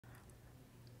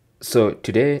So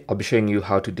today I'll be showing you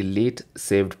how to delete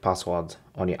saved passwords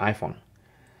on your iPhone.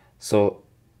 So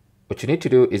what you need to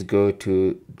do is go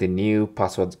to the new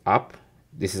passwords app.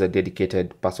 This is a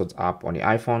dedicated passwords app on your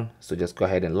iPhone. So just go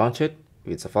ahead and launch it.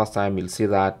 If it's the first time, you'll see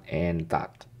that and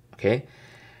that. Okay.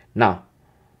 Now,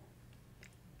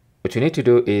 what you need to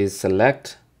do is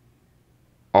select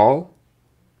all,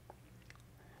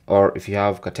 or if you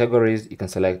have categories, you can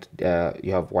select,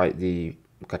 you have the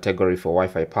category for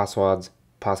Wi-Fi passwords,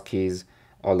 passkeys,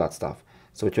 all that stuff.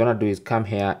 So what you want to do is come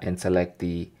here and select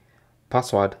the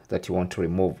password that you want to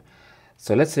remove.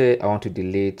 So let's say I want to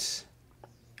delete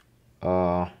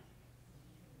the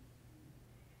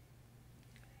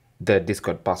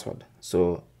Discord password.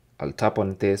 So I'll tap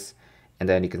on this and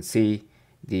then you can see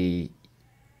the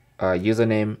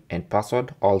username and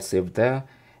password all saved there.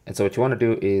 And so what you want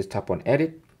to do is tap on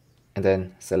edit and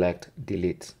then select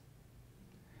delete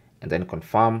and then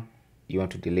confirm you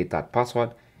want to delete that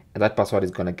password, and that password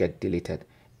is going to get deleted.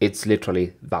 It's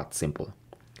literally that simple.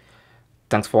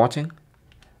 Thanks for watching.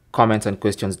 Comments and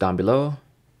questions down below.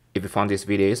 If you found this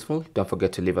video useful, don't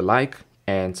forget to leave a like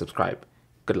and subscribe.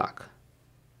 Good luck.